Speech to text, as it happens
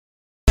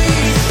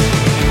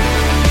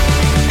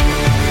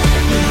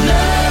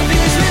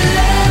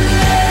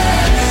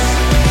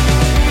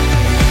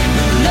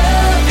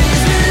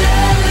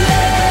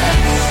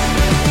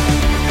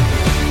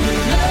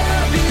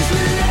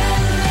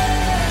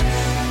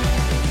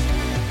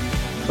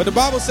But the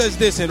Bible says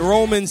this in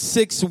Romans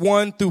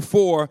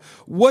 6:1-4,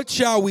 what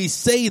shall we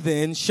say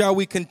then? Shall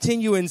we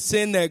continue in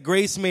sin that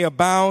grace may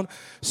abound?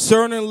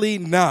 Certainly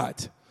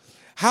not.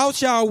 How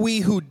shall we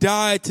who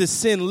died to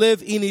sin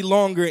live any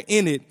longer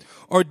in it?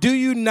 Or do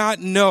you not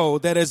know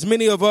that as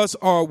many of us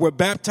were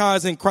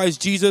baptized in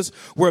Christ Jesus,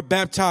 were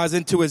baptized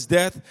into his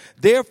death?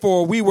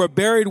 Therefore, we were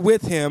buried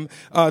with him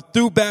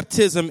through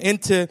baptism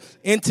into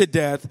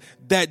death,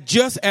 that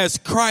just as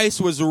Christ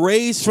was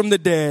raised from the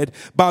dead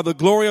by the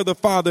glory of the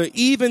Father,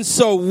 even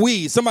so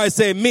we, somebody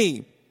say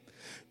me,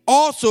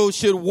 also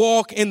should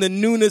walk in the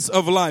newness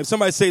of life.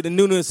 Somebody say the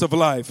newness of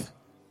life.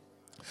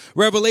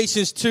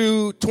 Revelations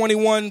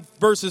 2:21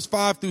 verses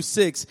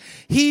 5-6.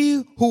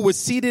 He who was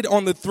seated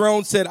on the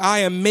throne said, I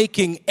am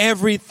making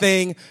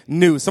everything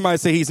new. Somebody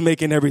say he's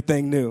making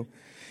everything new.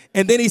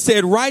 And then he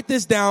said, write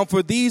this down,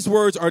 for these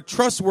words are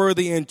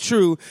trustworthy and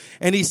true.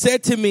 And he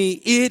said to me,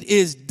 it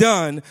is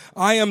done.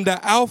 I am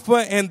the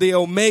Alpha and the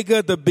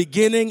Omega, the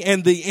beginning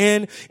and the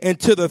end.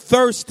 And to the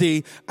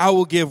thirsty, I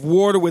will give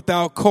water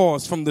without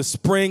cost from the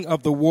spring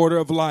of the water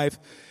of life.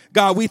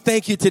 God, we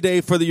thank you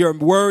today for your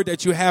word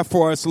that you have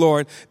for us,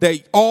 Lord,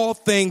 that all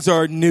things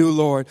are new,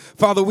 Lord.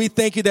 Father, we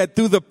thank you that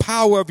through the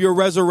power of your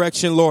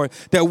resurrection, Lord,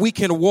 that we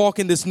can walk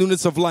in this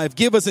newness of life.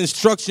 Give us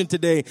instruction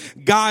today.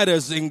 Guide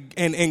us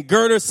and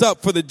gird us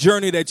up for the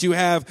journey that you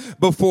have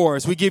before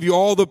us. We give you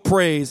all the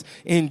praise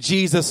in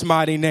Jesus'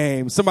 mighty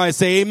name. Somebody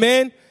say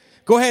amen.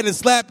 Go ahead and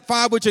slap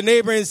five with your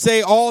neighbor and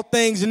say all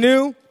things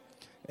new.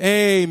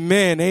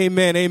 Amen,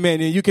 amen, amen.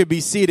 And you can be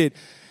seated.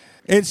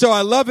 And so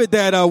I love it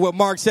that what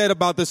Mark said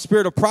about the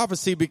spirit of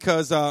prophecy,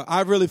 because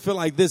I really feel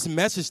like this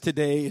message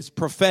today is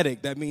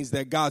prophetic. That means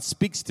that God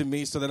speaks to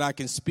me so that I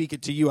can speak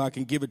it to you. I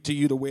can give it to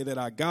you the way that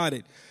I got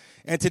it.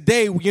 And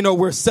today, you know,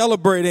 we're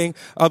celebrating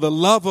the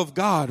love of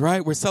God,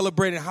 right? We're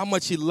celebrating how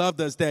much he loved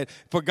us, that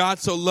for God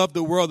so loved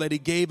the world that he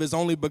gave his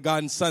only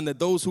begotten son, that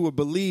those who would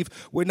believe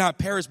would not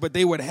perish, but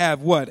they would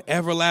have what?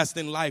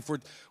 Everlasting life.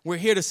 We're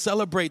here to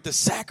celebrate the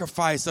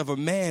sacrifice of a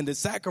man, the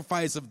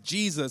sacrifice of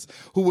Jesus,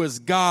 who was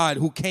God,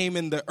 who came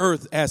in the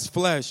earth as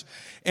flesh.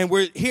 And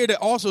we're here to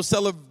also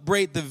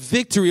celebrate the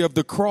victory of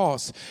the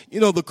cross. You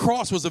know, the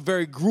cross was a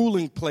very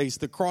grueling place.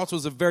 The cross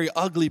was a very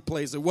ugly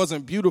place. It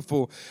wasn't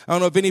beautiful. I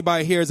don't know if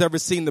anybody here has ever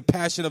seen The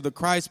Passion of the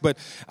Christ, but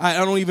I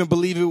don't even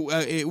believe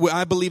it.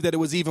 I believe that it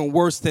was even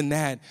worse than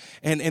that.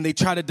 And they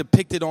try to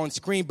depict it on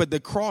screen, but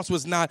the cross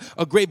was not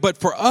a great, but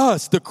for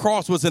us, the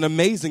cross was an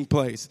amazing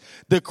place.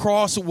 The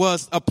cross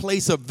was a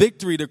place of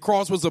victory. The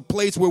cross was a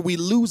place where we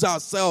lose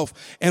ourselves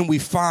and we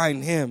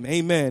find him.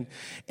 Amen.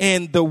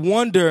 And the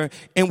wonder,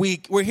 and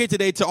we're here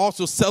today to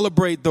also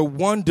celebrate the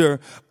wonder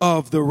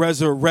of the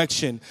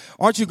resurrection.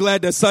 Aren't you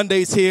glad that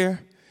Sunday's here?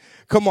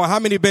 Come on, how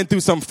many been through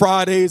some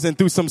Fridays and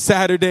through some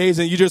Saturdays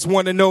and you just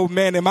want to know,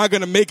 man, am I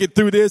going to make it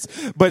through this?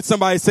 But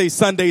somebody say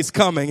Sunday's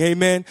coming,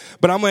 amen?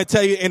 But I'm going to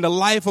tell you, in the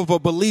life of a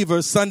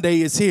believer,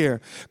 Sunday is here.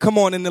 Come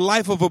on, in the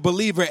life of a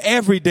believer,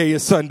 every day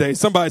is Sunday.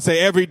 Somebody say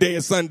every day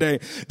is Sunday.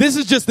 This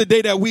is just the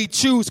day that we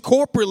choose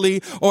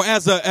corporately or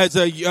as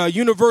a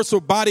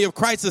universal body of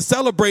Christ to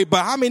celebrate.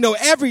 But how many know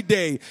every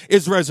day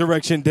is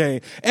Resurrection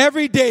Day?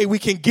 Every day we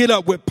can get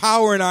up with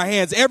power in our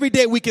hands. Every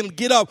day we can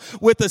get up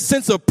with a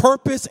sense of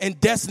purpose and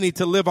destiny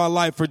to live our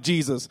life for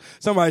Jesus.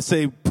 Somebody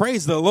say,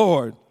 praise the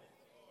Lord.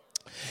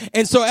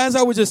 And so as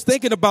I was just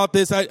thinking about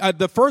this,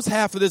 the first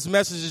half of this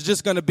message is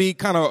just going to be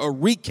kind of a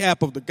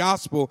recap of the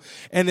gospel.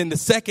 And then the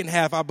second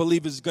half, I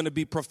believe, is going to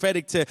be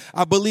prophetic to,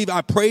 I believe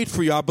I prayed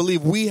for you. I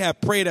believe we have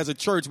prayed as a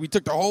church. We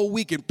took the whole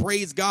week and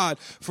praised God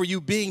for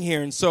you being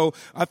here. And so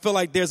I feel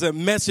like there's a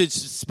message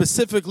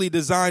specifically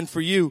designed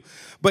for you.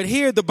 But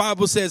here the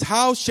Bible says,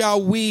 how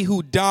shall we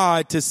who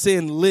died to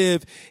sin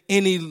live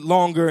any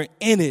longer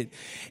in it?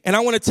 And I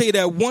want to tell you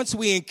that once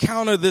we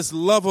encounter this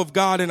love of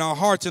God in our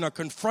hearts and are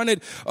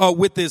confronted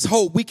with this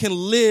hope, we can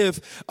live,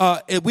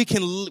 we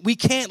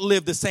can't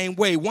live the same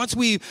way. Once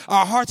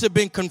our hearts have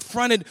been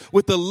confronted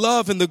with the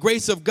love and the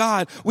grace of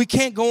God, we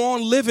can't go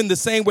on living the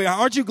same way.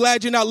 Aren't you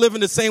glad you're not living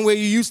the same way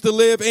you used to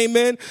live?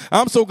 Amen.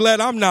 I'm so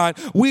glad I'm not.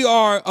 We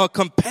are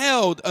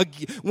compelled,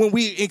 when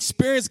we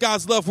experience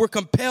God's love, we're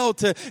compelled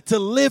to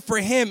live for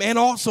him and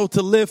also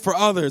to live for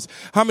others.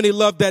 How many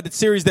love that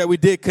series that we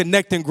did,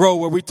 Connect and Grow,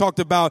 where we talked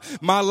about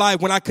my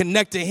life? When I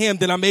connect to him,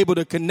 then I'm able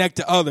to connect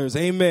to others.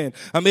 Amen.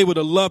 I'm able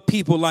to love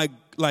people like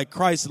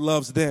Christ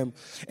loves them.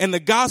 And the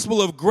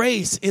gospel of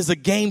grace is a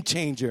game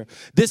changer.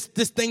 This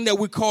thing that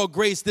we call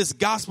grace, this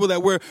gospel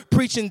that we're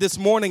preaching this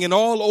morning and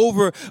all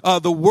over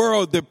the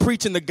world, they're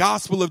preaching the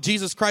gospel of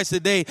Jesus Christ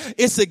today.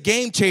 It's a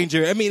game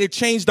changer. I mean, it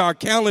changed our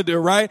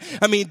calendar, right?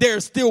 I mean, there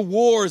are still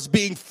wars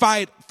being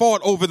fought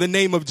over the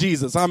name of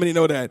Jesus. How many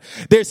know that?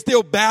 There's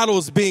still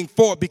battles being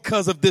fought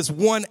because of this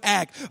one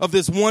act of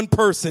this one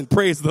person.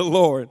 Praise the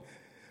Lord.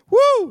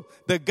 Woo!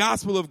 The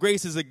gospel of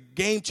grace is a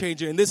game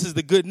changer, and this is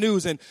the good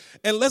news. And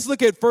let's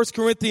look at 1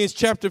 Corinthians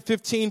chapter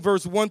 15,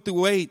 verse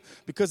 1-8,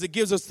 because it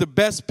gives us the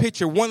best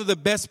picture, one of the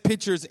best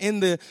pictures in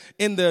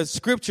the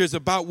scriptures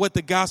about what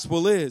the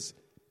gospel is.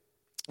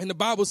 And the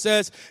Bible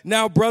says,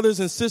 now, brothers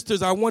and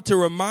sisters, I want to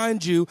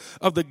remind you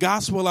of the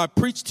gospel I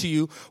preached to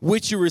you,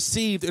 which you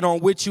received and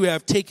on which you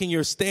have taken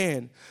your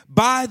stand.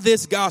 By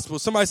this gospel,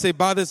 somebody say,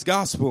 by this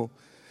gospel,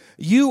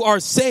 you are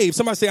saved.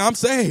 Somebody say, I'm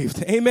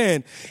saved.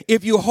 Amen.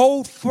 If you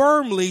hold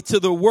firmly to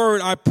the word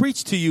I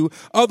preached to you,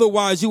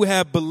 otherwise you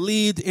have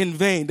believed in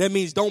vain. That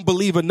means don't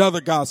believe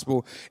another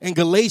gospel. In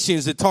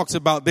Galatians, it talks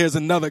about there's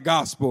another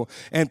gospel.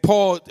 And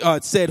Paul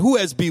said, who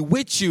has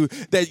bewitched you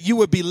that you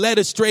would be led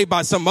astray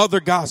by some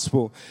other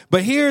gospel?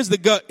 But here's the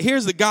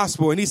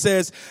gospel. And he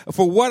says,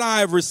 for what I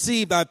have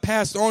received, I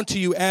passed on to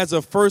you as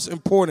of first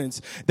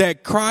importance,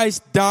 that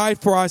Christ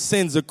died for our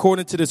sins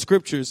according to the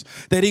scriptures,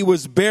 that he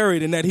was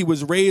buried and that he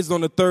was raised on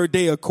the third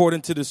day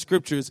according to the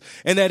scriptures,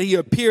 and that he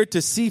appeared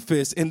to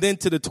Cephas and then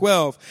to the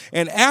 12.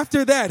 And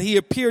after that, he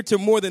appeared to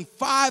more than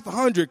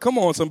 500, come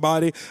on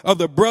somebody, of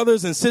the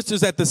brothers and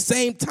sisters at the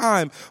same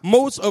time,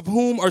 most of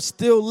whom are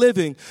still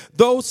living,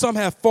 though some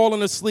have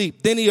fallen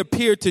asleep. Then he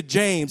appeared to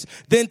James,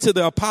 then to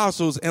the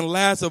apostles, and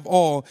last of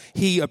all,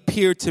 he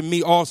appeared to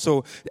me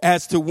also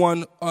as to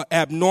one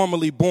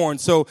abnormally born.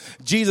 So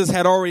Jesus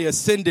had already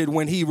ascended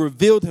when he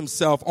revealed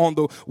himself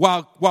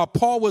while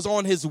Paul was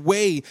on his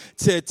way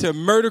to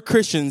murder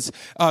Christians.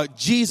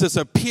 Jesus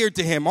appeared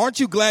to him.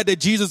 Aren't you glad that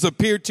Jesus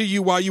appeared to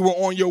you while you were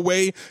on your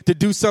way to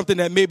do something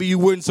that maybe you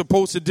weren't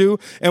supposed to do?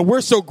 And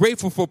we're so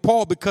grateful for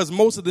Paul because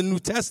most of the New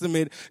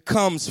Testament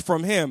comes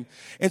from him.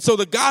 And so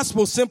the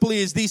gospel simply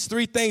is these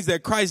three things: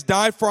 that Christ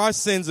died for our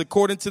sins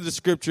according to the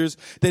scriptures,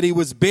 that he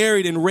was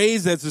buried and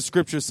raised as the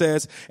scripture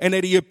says, and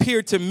that he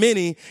appeared to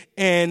many,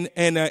 and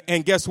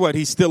guess what?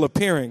 He's still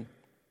appearing.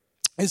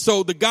 And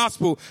so the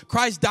gospel,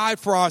 Christ died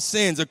for our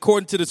sins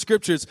according to the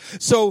scriptures.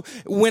 So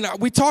when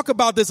we talk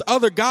about this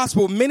other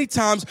gospel, many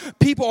times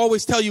people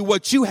always tell you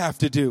what you have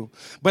to do.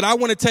 But I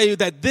want to tell you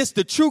that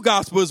the true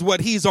gospel is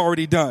what he's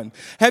already done.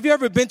 Have you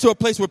ever been to a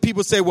place where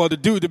people say, well,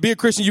 to be a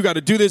Christian, you got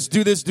to do this,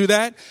 do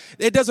that?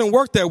 It doesn't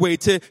work that way.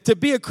 To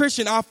be a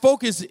Christian, our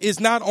focus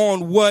is not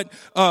on what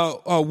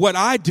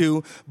I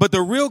do, but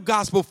the real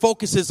gospel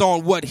focuses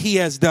on what he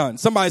has done.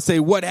 Somebody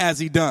say, what has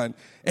he done?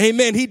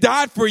 Amen. He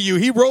died for you.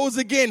 He rose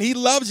again. He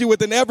loves you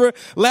with an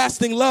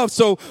everlasting love.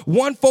 So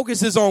one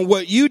focuses on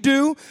what you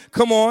do.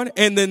 Come on.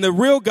 And then the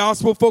real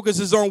gospel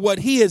focuses on what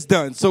he has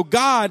done. So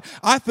God,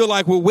 I feel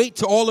like, will wait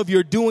till all of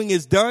your doing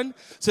is done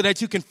so that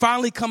you can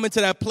finally come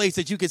into that place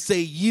that you can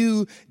say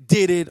you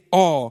did it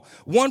all.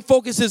 One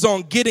focuses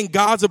on getting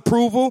God's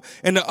approval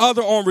and the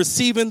other on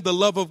receiving the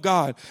love of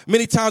God.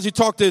 Many times you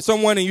talk to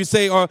someone and you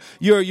say,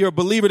 you're a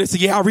believer. They say,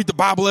 yeah, I read the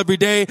Bible every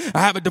day. I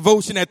have a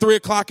devotion at 3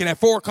 o'clock and at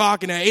 4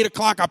 o'clock and at 8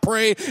 o'clock I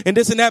pray and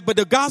this and that. But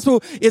the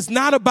gospel is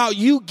not about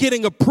you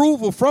getting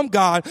approval from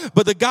God,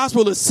 but the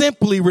gospel is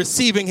simply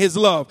receiving his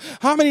love.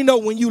 How many know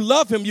when you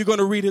love him, you're going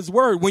to read his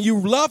word? When you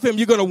love him,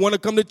 you're going to want to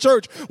come to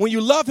church. When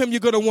you love him, you're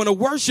going to want to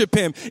worship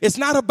him. It's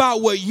not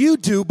about what you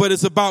do, but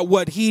it's about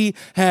what he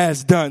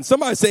has done.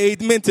 Somebody say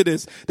amen to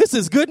this. This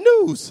is good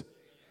news.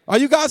 Are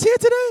you guys here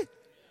today?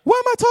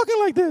 Why am I talking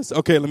like this?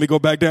 Okay, let me go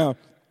back down.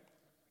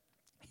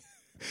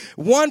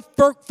 One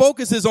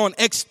focuses on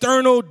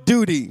external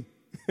duty.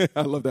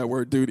 I love that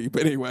word duty,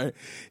 but anyway,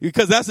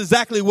 because that's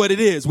exactly what it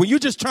is. When you're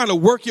just trying to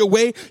work your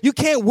way, you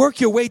can't work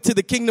your way to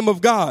the kingdom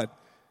of God.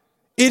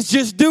 It's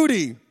just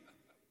duty.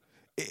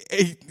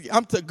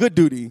 Good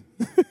duty.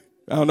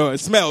 I don't know. It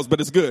smells,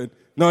 but it's good.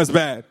 No, it's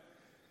bad.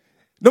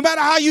 No matter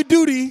how you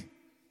duty,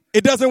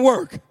 it doesn't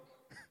work.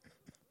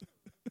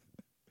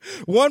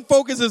 One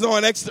focuses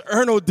on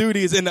external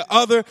duties and the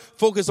other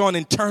focuses on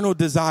internal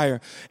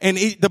desire. And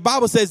the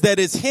Bible says that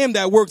it's him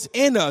that works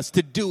in us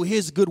to do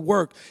his good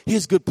work,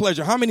 his good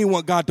pleasure. How many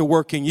want God to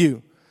work in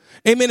you?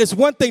 Amen. It's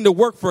one thing to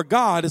work for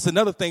God. It's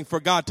another thing for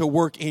God to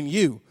work in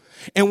you.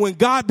 And when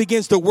God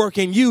begins to work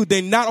in you,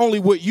 then not only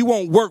will you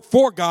won't work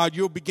for God,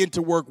 you'll begin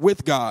to work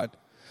with God.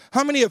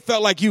 How many have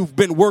felt like you've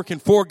been working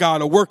for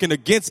God or working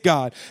against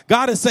God?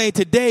 God is saying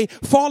today,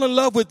 fall in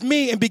love with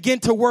me and begin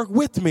to work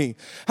with me.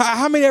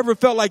 How many ever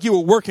felt like you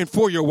were working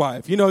for your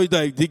wife? You know,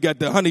 like you got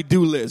the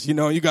honey-do list. You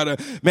know, you got to,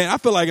 man, I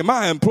feel like, am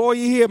I an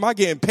employee here? Am I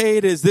getting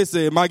paid?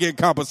 Am I getting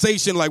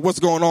compensation? Like, what's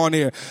going on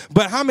here?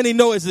 But how many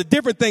know it's a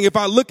different thing if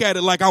I look at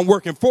it like I'm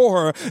working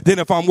for her than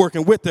if I'm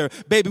working with her?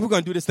 Baby, we're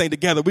going to do this thing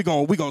together. We're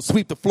going to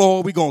sweep the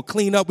floor. We're going to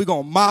clean up. We're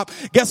going to mop.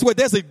 Guess what?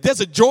 There's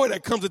a joy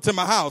that comes into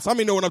my house. How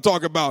many know what I'm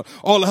talking about?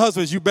 All the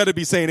husbands, you better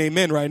be saying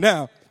amen right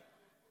now.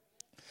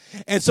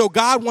 And so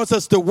God wants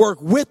us to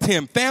work with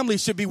him.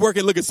 Families should be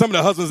working. Look at some of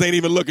the husbands ain't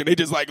even looking. They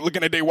just like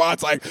looking at their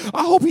wives like,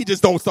 I hope he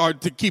just don't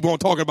start to keep on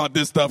talking about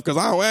this stuff because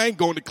I ain't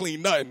going to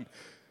clean nothing.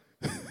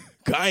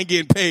 I ain't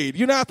getting paid.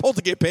 You're not supposed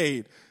to get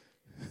paid.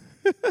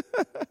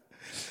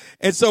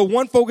 And so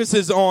one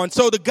focuses on,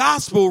 so the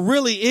gospel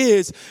really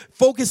is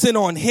focusing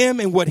on him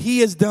and what he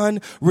has done,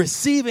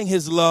 receiving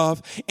his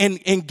love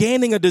and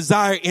gaining a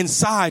desire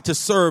inside to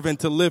serve and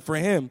to live for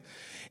him.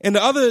 And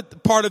the other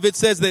part of it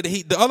says that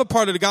the other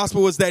part of the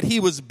gospel is that he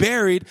was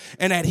buried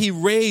and that he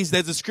raised,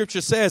 as the scripture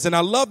says. And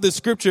I love this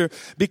scripture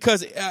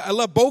because I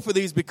love both of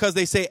these because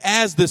they say,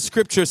 as the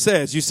scripture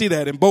says. You see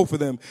that in both of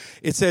them.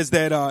 It says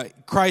that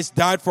Christ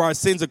died for our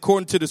sins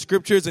according to the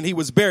scriptures and he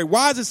was buried.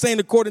 Why is it saying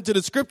according to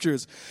the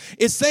scriptures?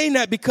 It's saying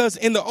that because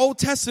in the Old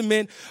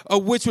Testament,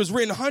 which was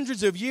written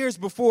hundreds of years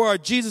before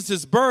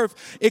Jesus'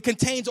 birth, it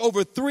contains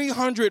over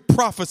 300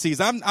 prophecies.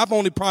 I've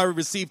only probably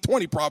received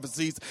 20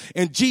 prophecies.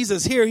 And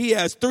Jesus here, he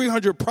has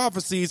 300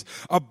 prophecies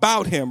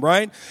about him,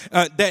 right?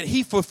 That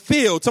he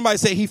fulfilled. Somebody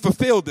say he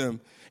fulfilled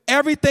them.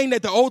 Everything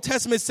that the Old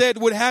Testament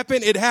said would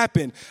happen, it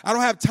happened. I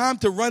don't have time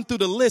to run through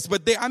the list,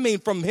 but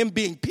from him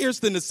being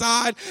pierced in the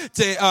side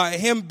to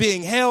him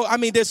being held. I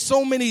mean, there's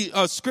so many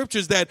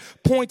scriptures that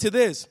point to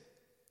this.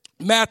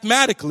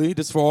 Mathematically,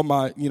 this is for all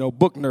my,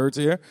 book nerds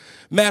here.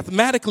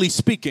 Mathematically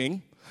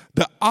speaking,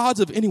 the odds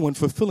of anyone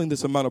fulfilling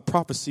this amount of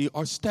prophecy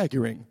are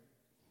staggering.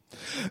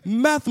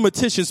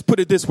 Mathematicians put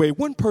it this way.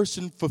 One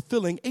person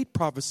fulfilling 8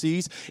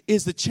 prophecies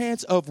is the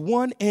chance of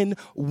 1 in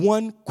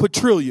 1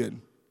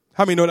 quadrillion.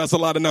 How many know that's a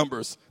lot of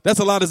numbers? That's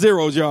a lot of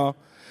zeros, y'all.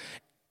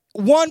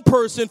 One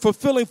person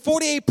fulfilling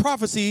 48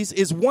 prophecies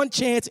is 1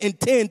 chance in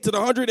 10 to the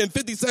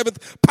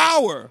 157th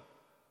power.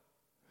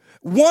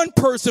 One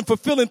person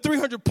fulfilling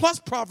 300 plus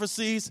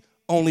prophecies,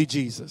 only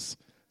Jesus.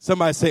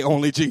 Somebody say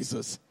only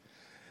Jesus.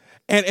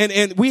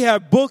 And we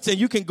have books, and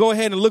you can go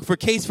ahead and look for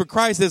Case for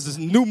Christ. There's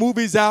new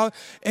movies out,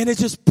 and it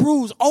just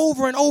proves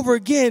over and over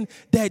again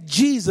that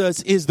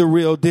Jesus is the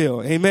real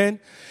deal. Amen.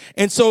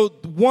 And so,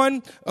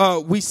 1,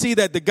 we see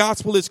that the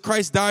gospel is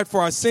Christ died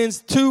for our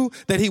sins. 2,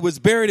 that he was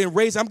buried and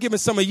raised. I'm giving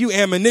some of you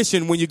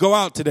ammunition when you go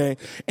out today.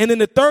 And then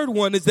the third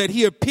one is that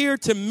he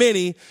appeared to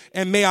many,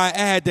 and may I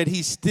add that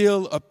he's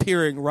still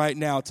appearing right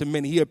now to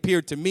many. He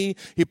appeared to me.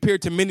 He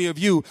appeared to many of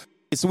you.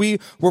 So we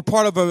were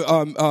part of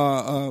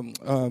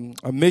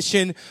a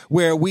mission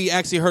where we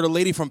actually heard a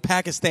lady from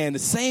Pakistan. The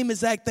same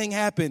exact thing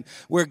happened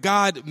where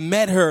God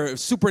met her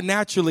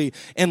supernaturally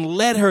and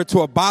led her to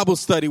a Bible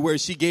study where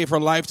she gave her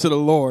life to the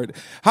Lord.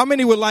 How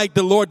many would like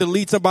the Lord to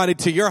lead somebody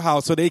to your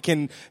house so they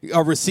can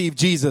receive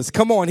Jesus?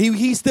 Come on.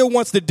 He still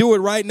wants to do it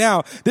right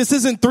now. This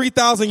isn't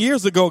 3,000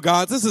 years ago,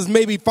 God. This is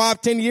maybe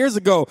 5-10 years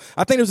ago.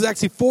 I think it was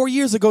actually 4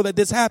 years ago that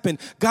this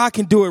happened. God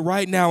can do it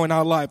right now in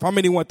our life. How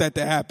many want that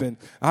to happen?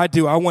 I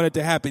do. I want it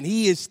to happen.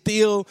 He is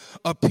still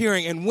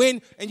appearing.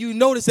 And you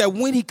notice that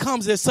when he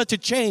comes, there's such a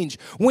change.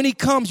 When he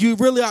comes, you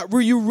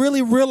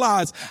really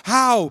realize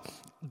how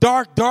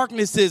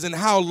darkness is and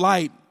how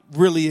light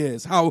really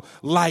is, how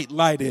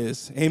light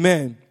is.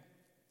 Amen.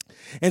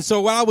 And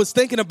so while I was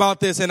thinking about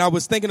this, and I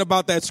was thinking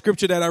about that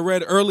scripture that I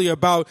read earlier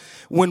about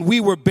when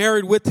we were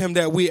buried with him,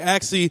 that we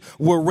actually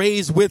were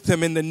raised with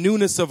him in the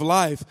newness of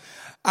life.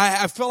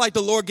 I felt like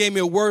the Lord gave me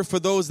a word for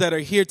those that are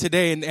here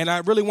today, and I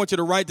really want you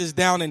to write this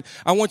down, and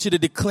I want you to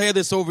declare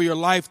this over your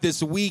life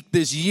this week,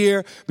 this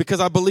year,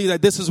 because I believe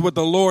that this is what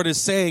the Lord is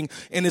saying,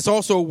 and it's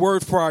also a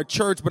word for our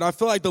church, but I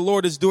feel like the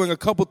Lord is doing a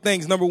couple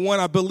things. Number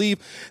one, I believe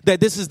that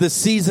this is the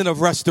season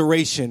of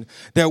restoration,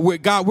 that we're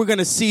going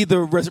to see the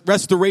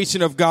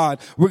restoration of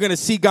God. We're going to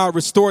see God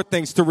restore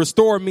things. To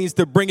restore means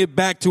to bring it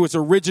back to its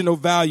original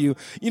value.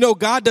 You know,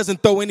 God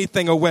doesn't throw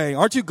anything away.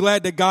 Aren't you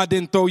glad that God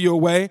didn't throw you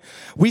away?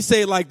 We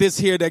say it like this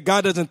here, that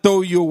God doesn't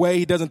throw you away.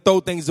 He doesn't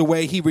throw things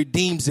away. He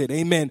redeems it.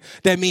 Amen.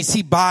 That means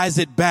he buys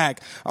it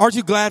back. Aren't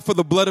you glad for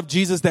the blood of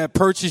Jesus that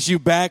purchased you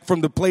back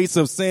from the place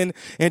of sin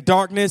and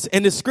darkness?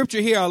 And the scripture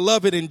here, I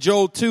love it in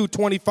Joel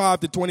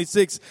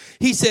 2:25-26.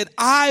 He said,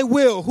 I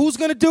will. Who's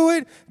going to do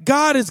it?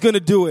 God is going to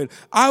do it.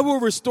 I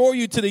will restore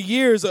you to the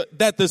years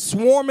that the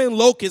swarming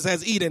locust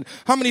has eaten.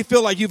 How many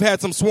feel like you've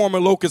had some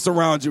swarming locusts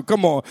around you?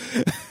 Come on.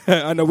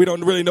 I know we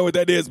don't really know what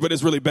that is, but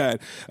it's really bad.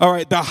 All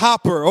right. The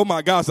hopper. Oh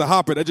my gosh, the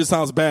hopper. That just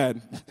sounds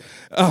bad.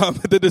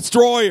 The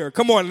destroyer.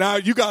 Come on now.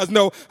 You guys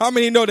know. How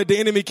many know that the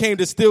enemy came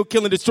to steal,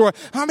 kill, and destroy?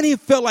 How many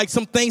felt like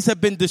some things have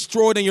been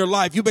destroyed in your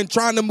life? You've been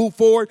trying to move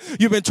forward.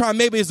 You've been trying,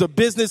 maybe it's a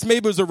business,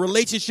 maybe it's a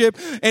relationship,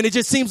 and it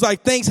just seems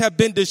like things have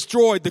been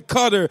destroyed. The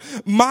cutter,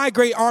 my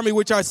great army,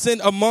 which I send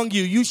among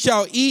you, you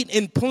shall eat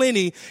in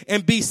plenty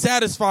and be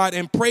satisfied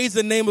and praise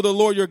the name of the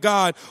Lord your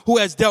God, who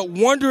has dealt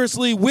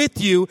wondrously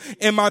with you,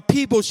 and my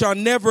people shall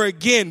never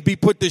again be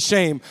put to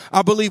shame.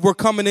 I believe we're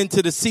coming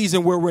into the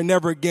season where we're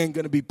never again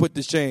going to be put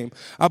to shame.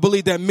 I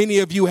believe that many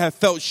of you have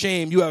felt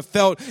shame. You have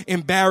felt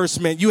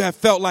embarrassment. You have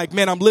felt like,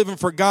 man, I'm living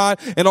for God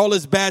and all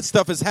this bad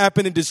stuff is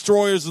happening,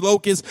 destroyers,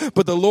 locusts.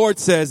 But the Lord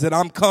says that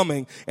I'm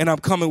coming, and I'm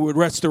coming with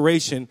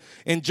restoration.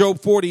 In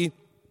Job 42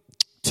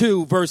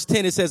 verse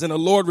 10, it says, and the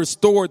Lord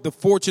restored the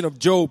fortune of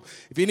Job.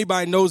 If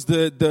anybody knows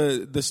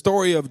the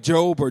story of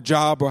Job or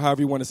Job or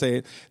however you want to say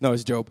it, no,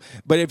 it's Job.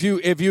 But if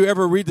you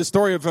ever read the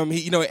story of him,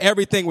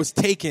 everything was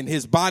taken.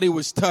 His body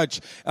was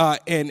touched,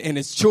 and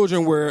his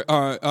children were,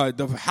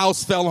 the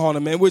house fell on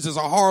him, and which is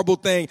a horrible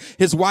thing.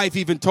 His wife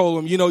even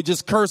told him,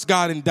 just curse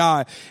God and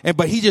die.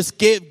 But he just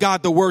gave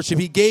God the worship.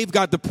 He gave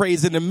God the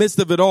praise in the midst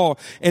of it all.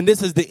 And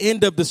this is the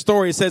end of the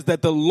story. It says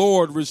that the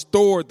Lord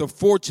restored the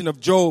fortune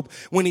of Job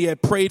when he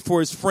had prayed for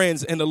his best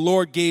friends, and the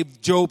Lord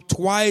gave Job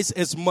twice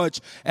as much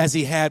as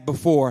he had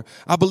before.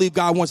 I believe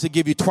God wants to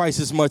give you twice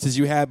as much as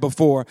you had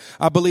before.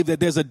 I believe that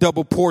there's a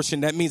double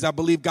portion. That means I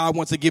believe God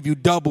wants to give you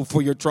double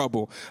for your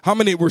trouble. How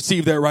many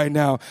receive that right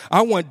now?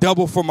 I want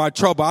double for my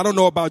trouble. I don't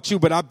know about you,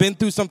 but I've been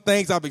through some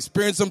things. I've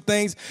experienced some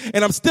things,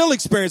 and I'm still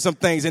experiencing some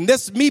things. And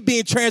that's me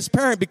being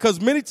transparent, because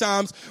many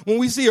times when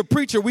we see a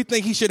preacher, we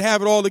think he should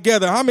have it all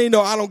together. How many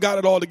know I don't got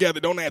it all together?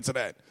 Don't answer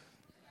that.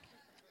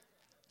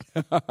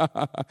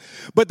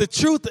 But the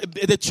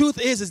truth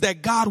is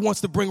that God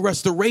wants to bring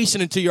restoration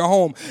into your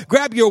home.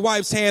 Grab your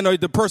wife's hand or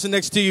the person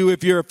next to you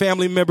if you're a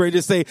family member and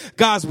just say,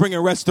 God's bringing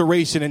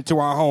restoration into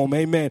our home.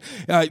 Amen.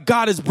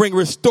 God is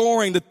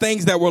restoring the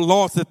things that were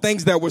lost, the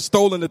things that were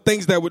stolen, the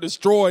things that were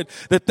destroyed,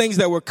 the things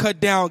that were cut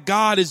down.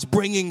 God is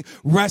bringing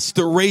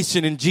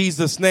restoration in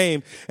Jesus'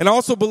 name. And I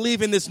also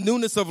believe in this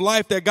newness of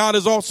life that God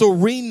is also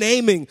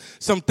renaming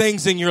some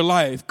things in your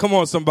life. Come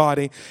on,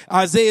 somebody.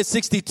 Isaiah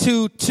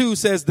 62:2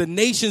 says, the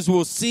nations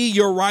will see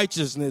your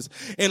righteousness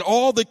and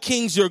all the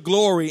kings your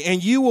glory,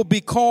 and you will be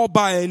called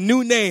by a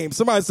new name.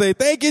 Somebody say,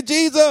 thank you,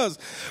 Jesus,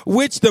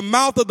 which the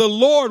mouth of the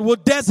Lord will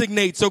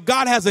designate. So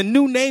God has a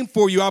new name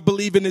for you, I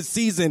believe, in this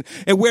season.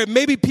 And where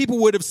maybe people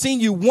would have seen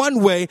you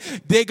one way,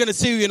 they're going to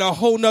see you in a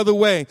whole nother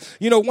way.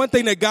 You know, one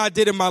thing that God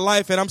did in my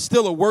life, and I'm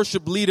still a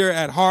worship leader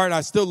at heart.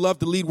 I still love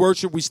to lead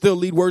worship. We still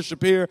lead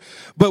worship here.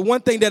 But one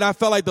thing that I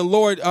felt like the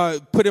Lord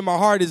put in my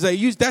heart is that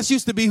that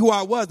used to be who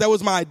I was. That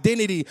was my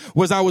identity,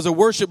 was I was a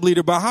worship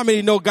leader. But how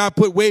many know God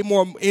put way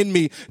more in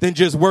me than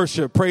just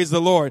worship? Praise the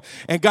Lord.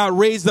 And God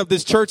raised up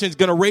this church and is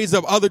going to raise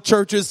up other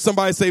churches.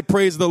 Somebody say,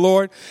 praise the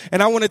Lord.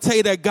 And I want to tell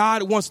you that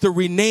God wants to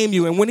rename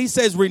you. And when he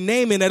says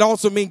renaming, that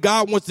also means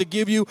God wants to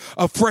give you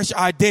a fresh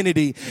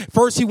identity.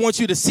 First, he wants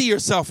you to see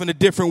yourself in a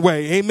different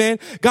way. Amen.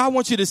 God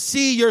wants you to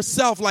see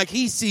yourself like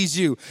he sees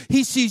you.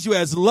 He sees you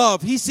as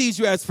love. He sees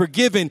you as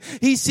forgiven.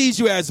 He sees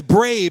you as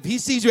brave. He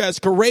sees you as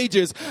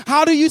courageous.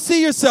 How do you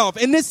see yourself?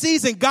 In this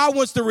season, God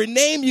wants to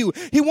rename you.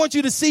 He wants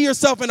you to see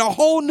yourself in a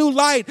whole new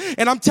light.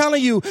 And I'm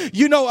telling you,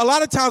 you know, a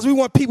lot of times we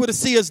want people to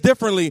see us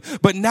differently,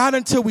 but not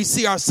until we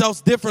see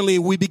ourselves differently,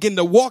 we begin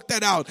to walk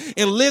that out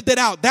and live that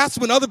out. That's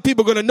when other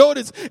people are going to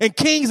notice, and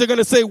kings are going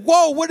to say,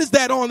 whoa, what is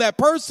that on that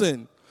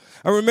person?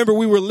 I remember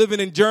we were living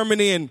in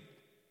Germany, and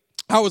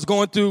I was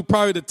going through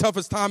probably the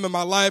toughest time in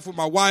my life with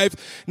my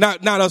wife,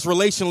 not us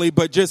relationally,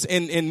 but just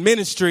in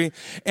ministry.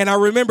 And I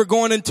remember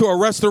going into a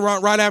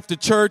restaurant right after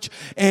church,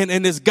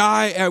 and this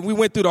guy, we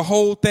went through the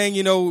whole thing,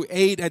 you know,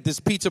 ate at this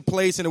pizza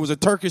place, and it was a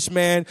Turkish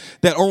man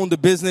that owned the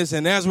business.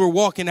 And as we're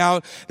walking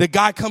out, the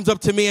guy comes up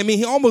to me. I mean,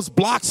 he almost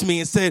blocks me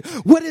and said,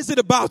 what is it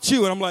about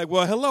you? And I'm like,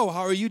 well, hello,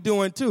 how are you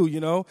doing too, you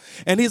know?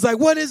 And he's like,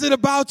 what is it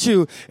about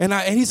you? And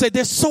he said,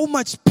 there's so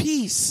much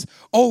peace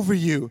over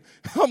you.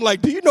 I'm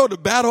like, do you know the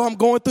battle I'm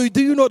going through?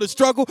 Do you know the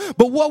struggle?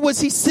 But what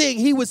was he seeing?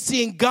 He was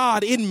seeing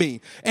God in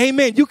me.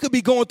 Amen. You could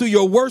be going through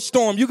your worst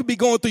storm. You could be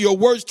going through your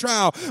worst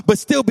trial, but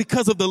still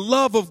because of the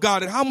love of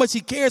God and how much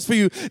he cares for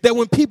you, that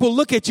when people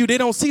look at you, they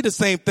don't see the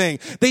same thing.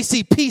 They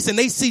see peace and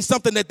they see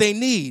something that they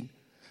need.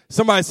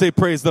 Somebody say,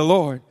 praise the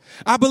Lord.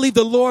 I believe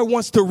the Lord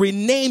wants to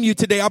rename you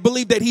today. I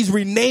believe that he's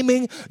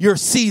renaming your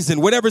season.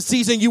 Whatever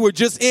season you were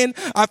just in,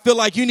 I feel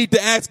like you need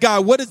to ask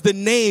God, what is the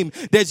name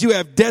that you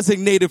have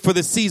designated for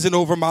the season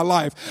over my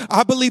life?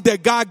 I believe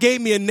that God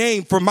gave me a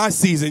name for my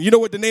season. You know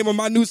what the name of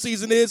my new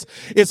season is?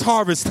 It's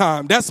harvest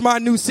time. That's my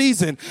new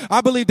season. I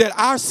believe that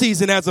our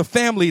season as a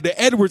family,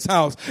 the Edwards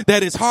house,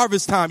 that is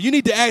harvest time. You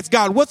need to ask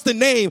God, what's the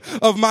name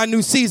of my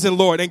new season,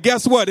 Lord? And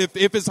guess what? If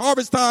it's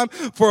harvest time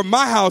for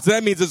my house,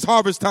 that means it's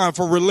harvest time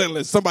for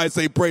Relentless. Somebody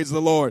say, praise the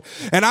Lord.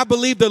 And I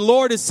believe the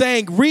Lord is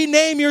saying,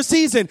 rename your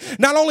season.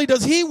 Not only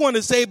does he want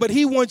to say, but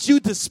he wants you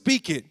to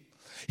speak it.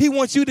 He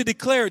wants you to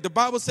declare it. The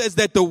Bible says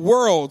that the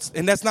worlds,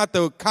 and that's not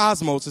the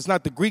cosmos, it's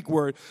not the Greek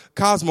word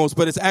cosmos,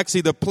 but it's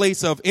actually the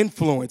place of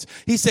influence.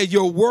 He said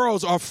your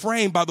worlds are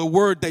framed by the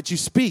word that you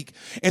speak.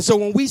 And so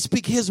when we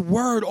speak his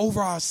word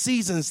over our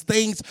seasons,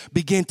 things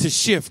begin to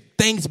shift.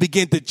 Things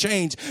begin to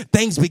change.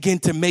 Things begin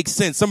to make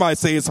sense. Somebody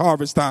say it's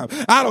harvest time.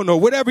 I don't know.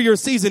 Whatever your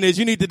season is,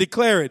 you need to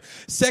declare it.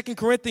 2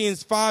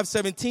 Corinthians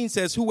 5:17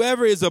 says,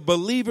 whoever is a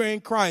believer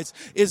in Christ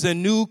is a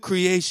new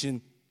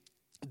creation.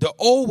 The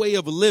old way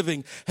of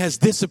living has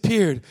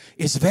disappeared.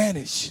 It's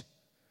vanished.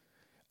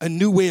 A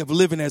new way of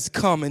living has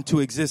come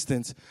into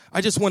existence. I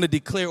just want to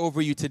declare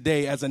over you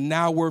today as a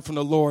now word from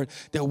the Lord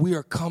that we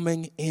are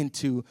coming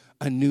into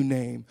a new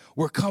name.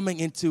 We're coming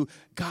into,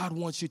 God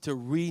wants you to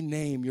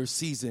rename your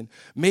season.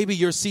 Maybe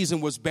your season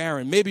was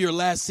barren. Maybe your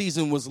last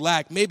season was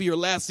lack. Maybe your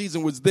last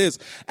season was this.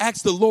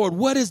 Ask the Lord,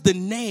 what is the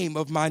name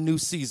of my new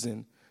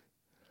season?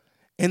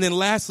 And then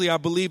lastly, I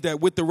believe that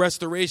with the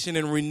restoration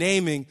and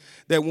renaming,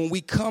 that when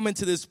we come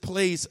into this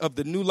place of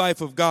the new life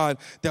of God,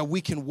 that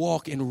we can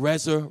walk in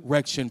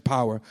resurrection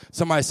power.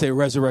 Somebody say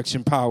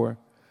resurrection power.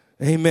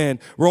 Amen.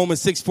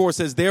 Romans 6:4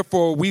 says,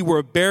 therefore we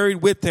were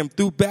buried with him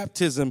through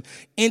baptism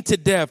into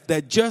death,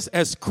 that just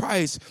as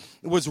Christ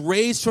was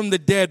raised from the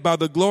dead by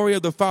the glory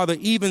of the Father,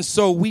 even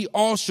so we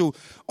also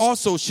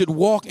should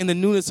walk in the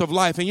newness of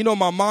life. And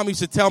my mom used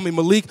to tell me,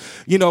 Malik,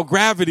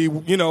 gravity,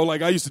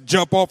 like I used to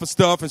jump off of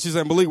stuff, and she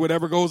said, Malik,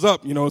 whatever goes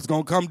up, it's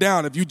going to come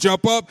down. If you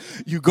jump up,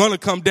 you're going to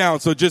come down.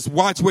 So just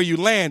watch where you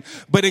land.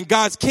 But in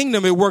God's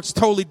kingdom, it works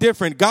totally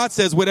different. God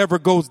says whatever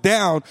goes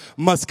down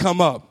must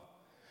come up.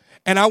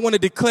 And I want to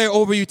declare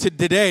over you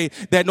today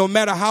that no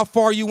matter how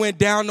far you went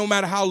down, no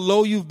matter how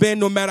low you've been,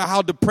 no matter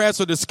how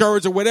depressed or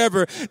discouraged or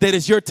whatever, that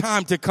it's your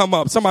time to come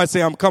up. Somebody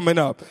say, I'm coming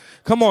up.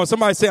 Come on.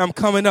 Somebody say, I'm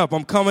coming up.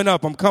 I'm coming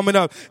up. I'm coming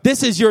up.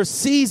 This is your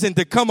season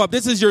to come up.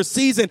 This is your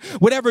season.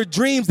 Whatever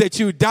dreams that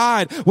you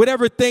died,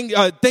 whatever things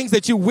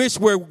that you wish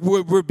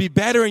would be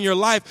better in your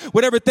life,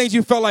 whatever things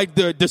you felt like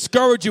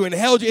discouraged you and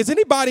held you. Is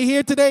anybody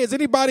here today? Is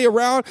anybody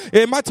around?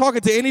 Am I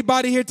talking to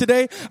anybody here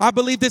today? I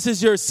believe this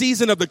is your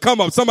season of the come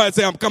up. Somebody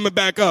say, I'm coming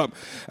back up.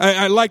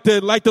 I like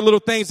the little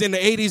things in the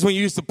 80s when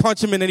you used to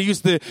punch them and then he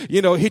used to,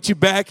 hit you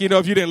back.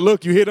 If you didn't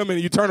look, you hit them and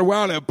you turn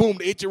around and boom,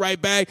 they hit you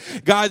right back.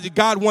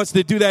 God wants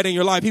to do that in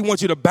your life. He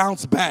wants you to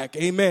bounce back.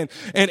 Amen.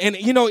 And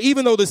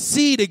even though the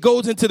seed, it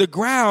goes into the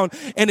ground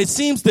and it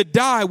seems to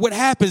die, what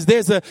happens?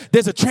 There's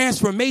a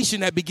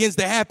transformation that begins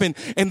to happen.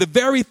 And the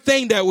very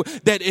thing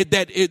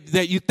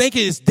that you think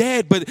is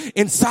dead, but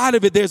inside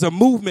of it, there's a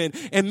movement.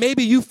 And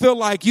maybe you feel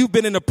like you've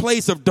been in a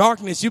place of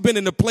darkness. You've been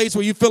in a place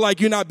where you feel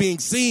like you're not being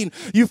seen.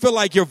 You feel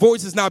like your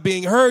voice is not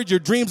being heard. Your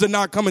dreams are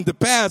not coming to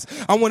pass.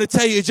 I want to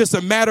tell you, it's just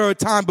a matter of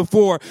time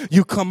before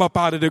you come up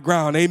out of the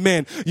ground.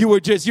 Amen. You're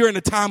in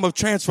a time of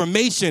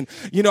transformation.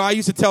 I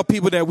used to tell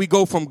people that we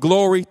go from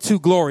glory to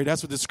glory.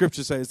 That's what the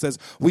scripture says. It says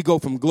we go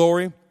from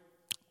glory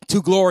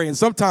to glory. And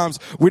sometimes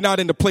we're not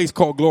in the place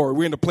called glory.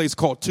 We're in the place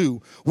called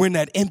two. We're in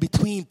that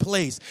in-between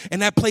place.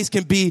 And that place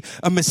can be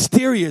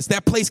mysterious.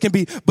 That place can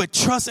be, but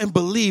trust and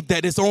believe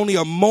that it's only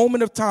a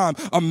moment of time,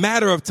 a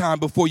matter of time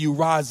before you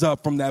rise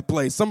up from that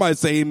place. Somebody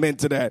say amen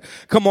to that.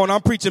 Come on,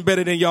 I'm preaching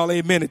better than y'all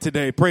amen it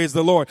today. Praise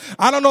the Lord.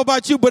 I don't know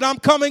about you, but I'm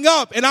coming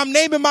up and I'm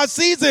naming my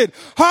season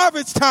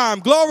harvest time.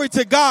 Glory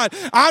to God.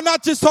 I'm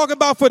not just talking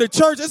about for the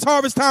church. It's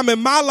harvest time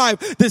in my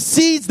life. The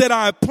seeds that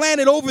I have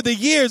planted over the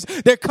years,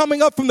 they're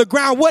coming up from the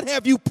ground. What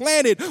have you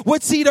planted?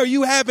 What seed are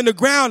you have in the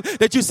ground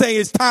that you're saying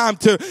it's time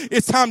to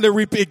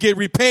get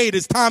repaid?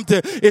 It's time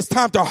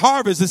to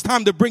harvest. It's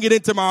time to bring it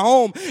into my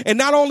home. And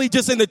not only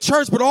just in the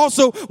church, but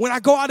also when I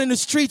go out in the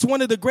streets,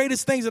 one of the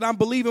greatest things that I'm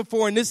believing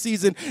for in this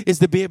season is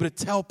to be able to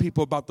tell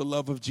people about the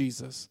love of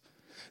Jesus.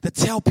 To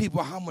tell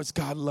people how much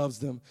God loves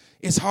them.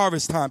 It's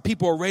harvest time.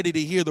 People are ready to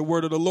hear the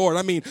word of the Lord.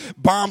 I mean,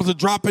 bombs are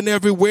dropping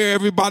everywhere.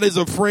 Everybody's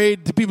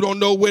afraid. People don't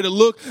know where to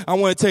look. I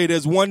want to tell you,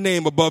 there's one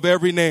name, above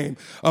every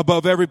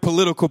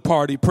political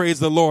party. Praise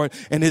the Lord.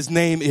 And his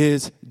name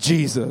is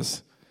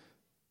Jesus.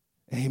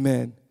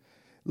 Amen.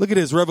 Look at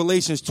this,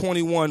 Revelations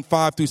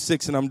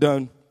 21:5-6, and I'm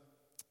done.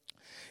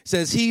 It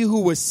says, he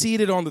who was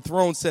seated on the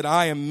throne said,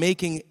 I am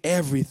making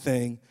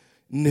everything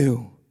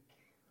new.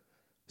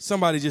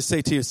 Somebody just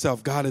say to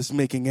yourself, God is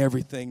making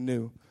everything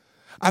new.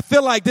 I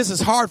feel like this is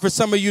hard for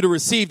some of you to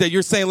receive, that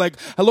you're saying like,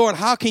 Lord,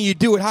 how can you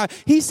do it?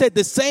 He said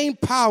the same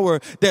power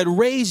that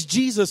raised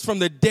Jesus from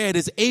the dead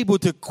is able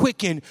to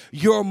quicken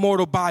your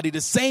mortal body.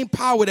 The same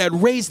power that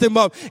raised him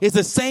up is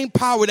the same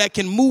power that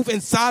can move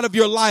inside of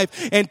your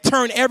life and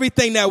turn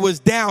everything that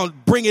was down,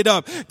 bring it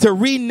up, to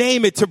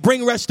rename it, to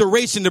bring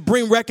restoration, to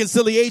bring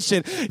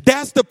reconciliation.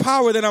 That's the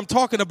power that I'm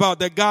talking about,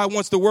 that God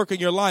wants to work in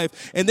your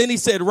life. And then he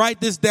said, write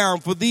this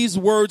down, for these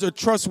words are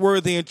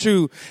trustworthy and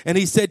true. And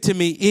he said to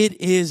me, it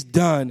is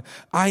done.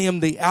 I am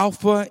the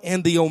Alpha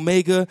and the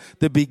Omega,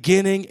 the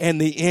beginning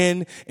and the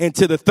end. And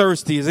to the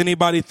thirsty, is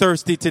anybody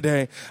thirsty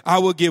today? I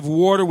will give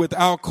water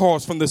without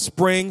cost from the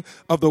spring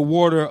of the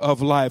water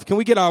of life. Can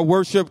we get our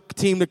worship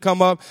team to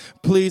come up,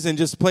 please, and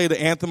just play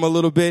the anthem a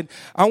little bit?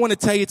 I want to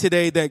tell you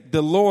today that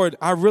the Lord,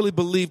 I really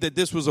believe that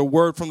this was a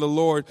word from the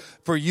Lord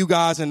for you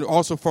guys and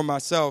also for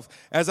myself.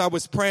 As I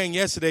was praying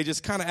yesterday,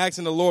 just kind of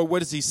asking the Lord,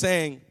 what is he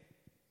saying?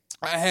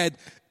 I had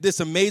this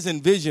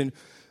amazing vision.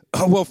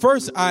 Well,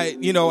 first, I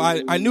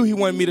knew he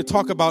wanted me to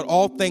talk about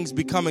all things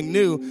becoming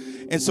new.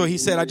 And so he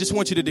said, I just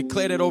want you to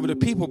declare that over the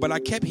people. But I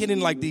kept hitting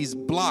like these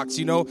blocks,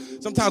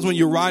 Sometimes when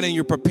you're writing,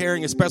 you're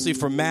preparing, especially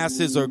for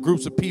masses or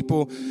groups of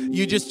people,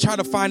 you just try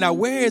to find out,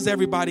 where is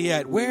everybody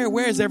at?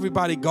 Where is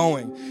everybody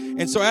going?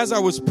 And so as I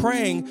was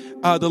praying,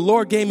 the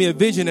Lord gave me a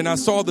vision, and I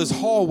saw this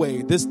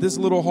hallway, this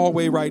little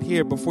hallway right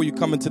here before you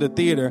come into the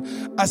theater.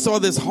 I saw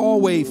this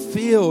hallway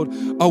filled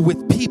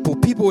with people.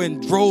 People in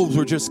droves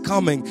were just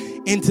coming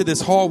into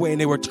this hallway. hallway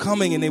and they were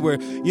coming and they were,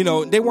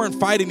 they weren't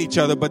fighting each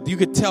other, but you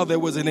could tell there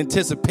was an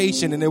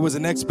anticipation and there was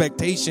an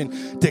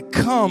expectation to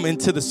come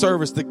into the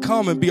service, to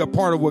come and be a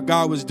part of what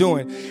God was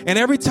doing. And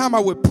every time I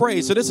would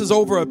pray, so this is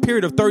over a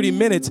period of 30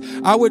 minutes,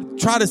 I would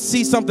try to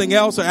see something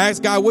else or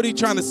ask God, what are you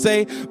trying to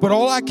say? But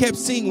all I kept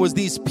seeing was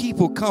these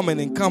people coming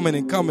and coming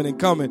and coming and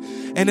coming.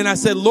 And then I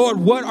said, Lord,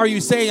 what are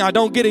you saying? I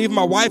don't get it. Even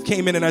my wife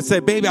came in and I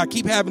said, baby, I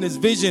keep having this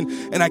vision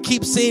and I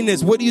keep seeing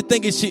this. What do you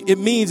think it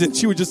means? And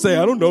she would just say,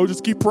 I don't know,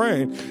 just keep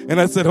praying. And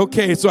I said,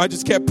 okay. So I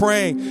just kept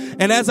praying.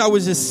 And as I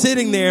was just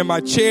sitting there in my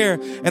chair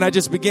and I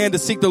just began to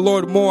seek the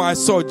Lord more, I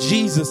saw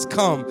Jesus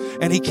come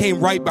and he came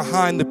right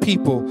behind the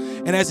people.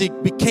 And as he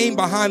came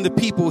behind the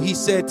people, he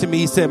said to me,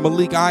 he said,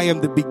 Malik, I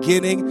am the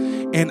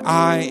beginning and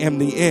I am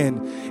the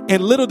end.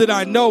 And little did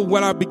I know,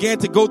 when I began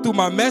to go through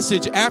my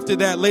message after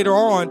that later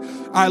on,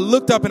 I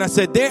looked up and I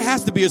said, there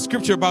has to be a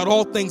scripture about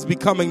all things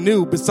becoming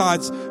new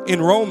besides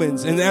in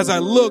Romans. And as I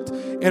looked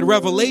at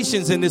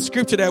Revelations in the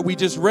scripture that we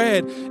just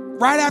read,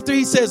 right after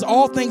he says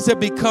all things have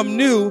become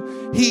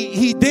new,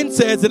 he then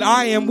says that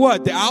I am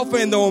what? The Alpha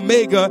and the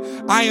Omega.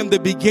 I am the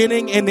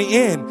beginning and the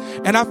end.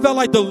 And I felt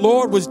like the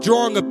Lord was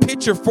drawing a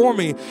picture for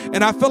me.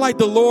 And I feel like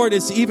the Lord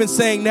is even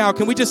saying now,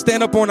 can we just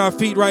stand up on our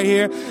feet right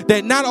here?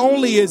 That not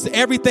only is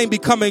everything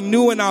becoming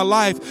new in our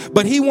life,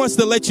 but he wants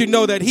to let you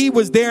know that he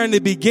was there in the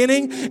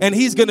beginning and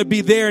he's going to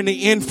be there in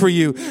the end for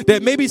you.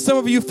 That maybe some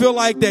of you feel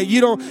like that you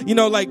don't,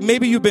 like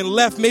maybe you've been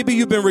left, maybe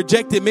you've been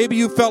rejected, maybe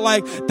you felt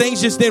like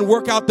things just didn't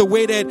work out the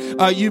way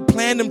that you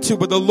planned them to,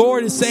 but the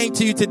Lord is saying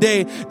to you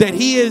today that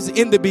he is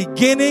in the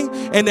beginning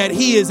and that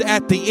he is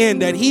at the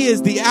end, that he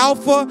is the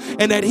Alpha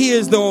and that he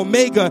is the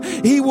Omega.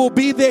 He will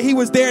be there. He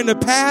was there in the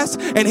past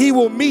and he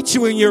will meet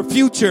you in your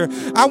future.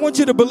 I want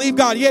you to believe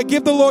God. Yeah,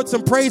 give the Lord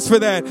some praise for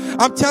that.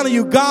 I'm telling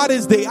you, God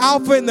is the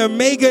Alpha and the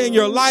Omega in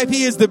your life.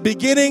 He is the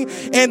beginning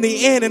and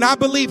the end. And I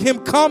believe him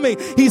coming.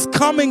 He's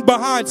coming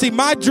behind. See,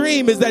 my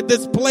dream is that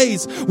this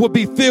place will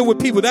be filled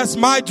with people. That's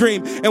my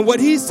dream. And what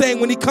he's saying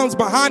when he comes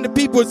behind the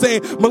people is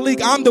saying, Malik,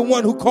 I'm the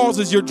one who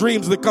causes your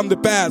dreams to come to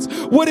pass.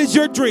 What is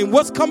your dream?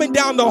 What's coming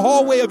down the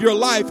hallway of your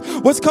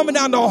life? What's coming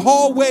down the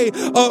hallway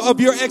of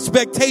your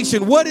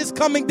expectation? What is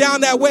coming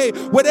down that way?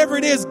 Whatever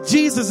it is,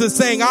 Jesus is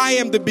saying, I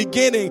am the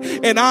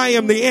beginning and I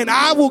am the end.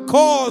 I will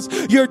cause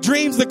your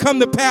dreams to come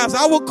to pass.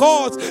 I will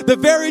cause the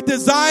very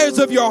desires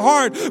of your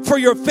heart for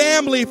your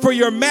family, for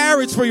your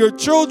marriage, for your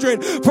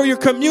children, for your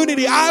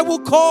community. I will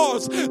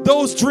cause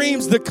those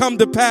dreams to come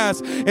to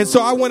pass. And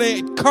so I want to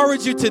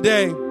encourage you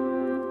today.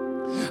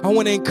 I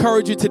want to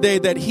encourage you today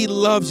that he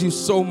loves you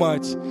so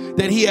much,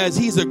 that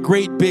he's a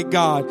great big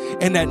God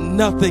and that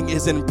nothing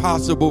is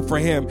impossible for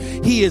him.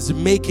 He is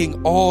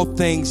making all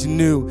things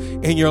new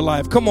in your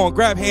life. Come on,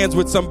 grab hands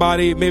with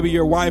somebody, maybe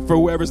your wife or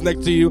whoever's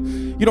next to you.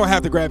 You don't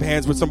have to grab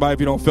hands with somebody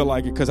if you don't feel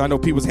like it, because I know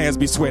people's hands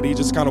be sweaty. It's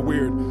just kind of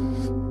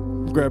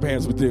weird. Grab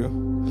hands with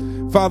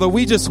you. Father,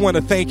 we just want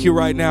to thank you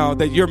right now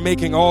that you're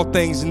making all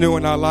things new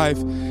in our life.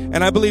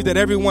 And I believe that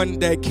everyone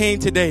that came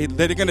today, that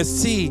they're going to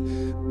see,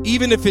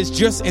 even if it's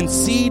just in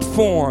seed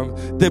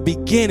form, the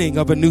beginning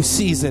of a new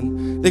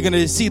season. They're going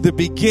to see the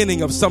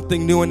beginning of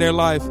something new in their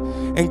life.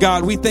 And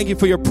God, we thank you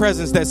for your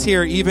presence that's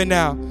here even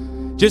now.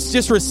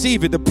 Just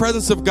receive it. The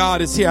presence of God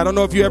is here. I don't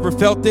know if you ever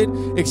felt it,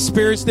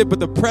 experienced it,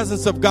 but the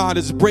presence of God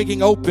is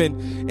breaking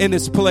open in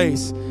this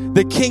place.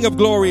 The King of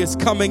Glory is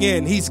coming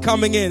in. He's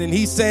coming in and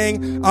he's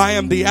saying, I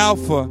am the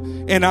Alpha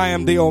and I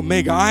am the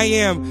Omega. I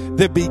am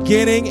the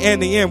beginning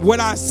and the end. What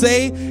I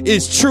say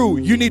is true.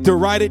 You need to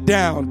write it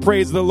down.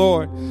 Praise the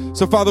Lord.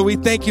 So, Father, we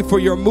thank you for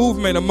your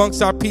movement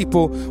amongst our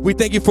people. We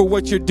thank you for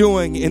what you're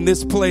doing in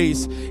this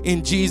place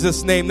in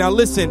Jesus' name. Now,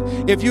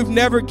 listen, if you've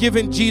never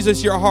given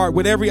Jesus your heart,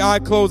 with every eye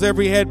closed,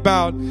 every head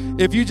bowed,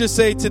 if you just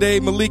say today,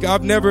 Malik,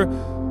 I've never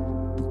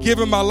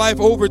given my life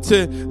over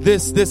to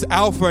this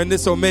Alpha and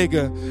this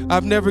Omega.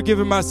 I've never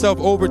given myself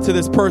over to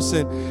this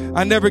person.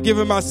 I never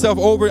given myself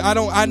over.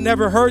 I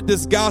never heard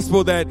this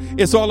gospel that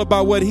it's all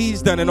about what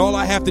he's done and all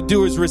I have to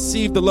do is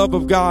receive the love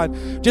of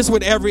God. Just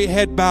with every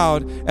head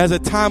bowed as a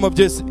time of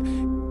just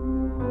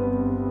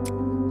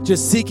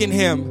seeking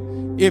him.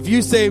 If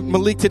you say,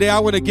 Malik, today I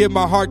want to give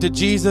my heart to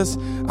Jesus.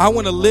 I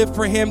want to live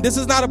for him. This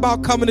is not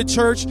about coming to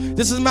church.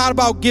 This is not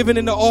about giving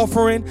in the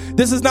offering.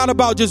 This is not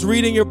about just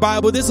reading your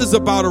Bible. This is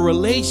about a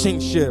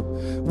relationship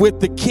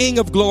with the King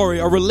of Glory,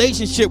 a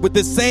relationship with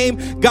the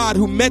same God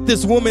who met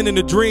this woman in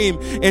a dream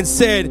and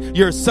said,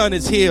 your son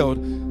is healed.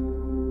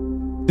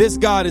 This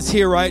God is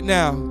here right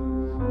now.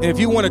 And if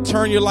you want to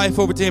turn your life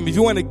over to him, if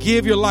you want to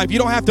give your life, you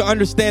don't have to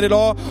understand it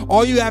all.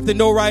 All you have to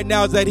know right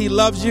now is that he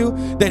loves you,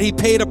 that he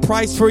paid a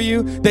price for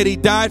you, that he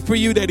died for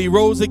you, that he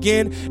rose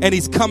again, and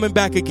he's coming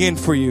back again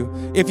for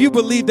you. If you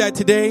believe that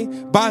today,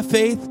 by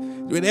faith,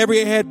 with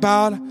every head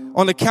bowed,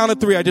 On the count of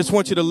 3, I just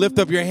want you to lift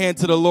up your hand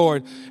to the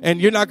Lord.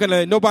 And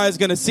nobody's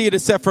gonna see it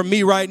except for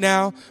me right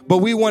now. But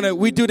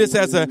we do this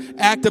as an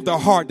act of the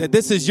heart, that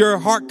this is your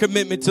heart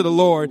commitment to the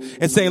Lord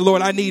and saying,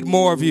 Lord, I need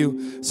more of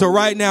you. So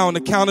right now, on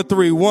the count of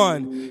 3,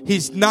 1,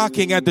 he's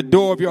knocking at the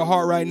door of your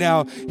heart right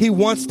now. He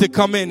wants to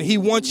come in. He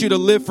wants you to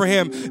live for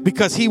him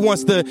because he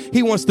wants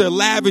to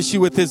lavish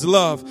you with his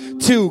love.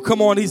 2,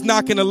 come on, he's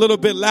knocking a little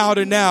bit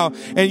louder now.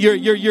 And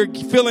you're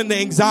feeling the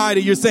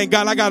anxiety. You're saying,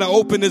 God, I gotta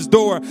open this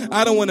door.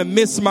 I don't want to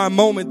miss my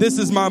moment. This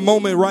is my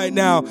moment right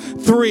now.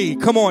 3,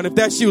 come on. If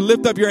that's you,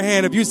 lift up your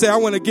hand. If you say, I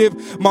want to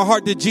give my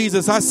heart to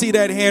Jesus, I see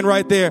that hand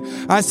right there.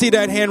 I see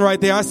that hand right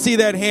there. I see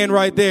that hand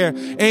right there.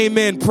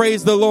 Amen.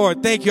 Praise the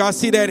Lord. Thank you. I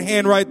see that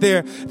hand right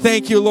there.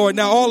 Thank you, Lord.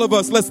 Now all of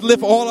us, let's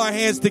lift all our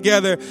hands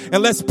together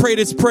and let's pray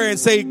this prayer and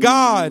say,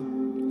 God,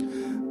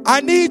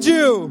 I need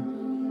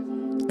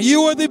you.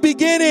 You are the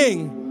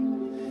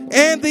beginning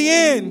and the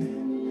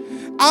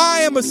end.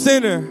 I am a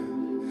sinner.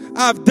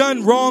 I've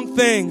done wrong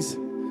things.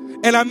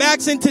 And I'm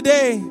asking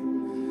today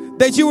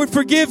that you would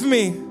forgive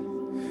me,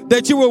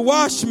 that you would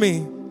wash me,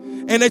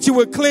 and that you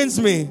would cleanse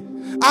me.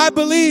 I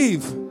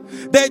believe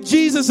that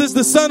Jesus is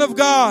the Son of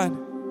God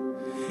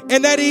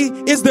and that he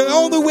is the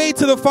only way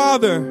to the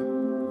Father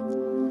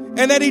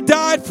and that he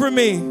died for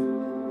me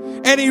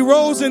and he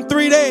rose in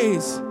 3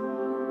 days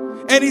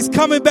and he's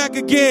coming back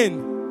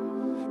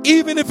again,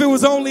 even if it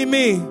was only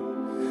me.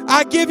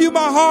 I give you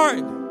my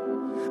heart.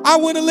 I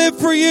want to live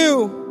for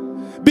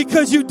you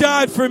because you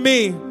died for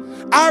me.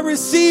 I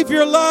receive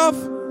your love.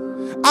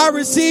 I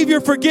receive your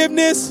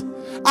forgiveness.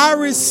 I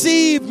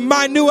receive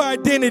my new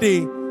identity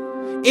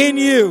in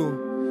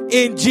you,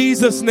 in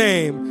Jesus'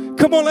 name.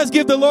 Come on, let's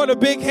give the Lord a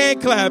big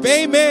hand clap.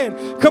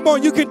 Amen. Come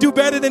on, you can do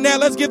better than that.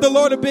 Let's give the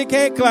Lord a big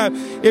hand clap.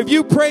 If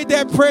you prayed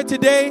that prayer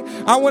today,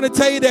 I want to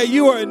tell you that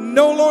you are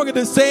no longer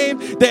the same,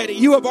 that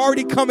you have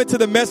already come into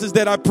the message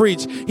that I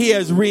preach. He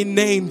has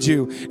renamed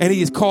you and he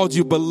has called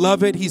you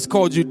beloved. He's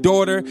called you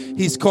daughter.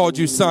 He's called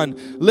you son.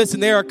 Listen,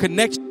 there are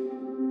connections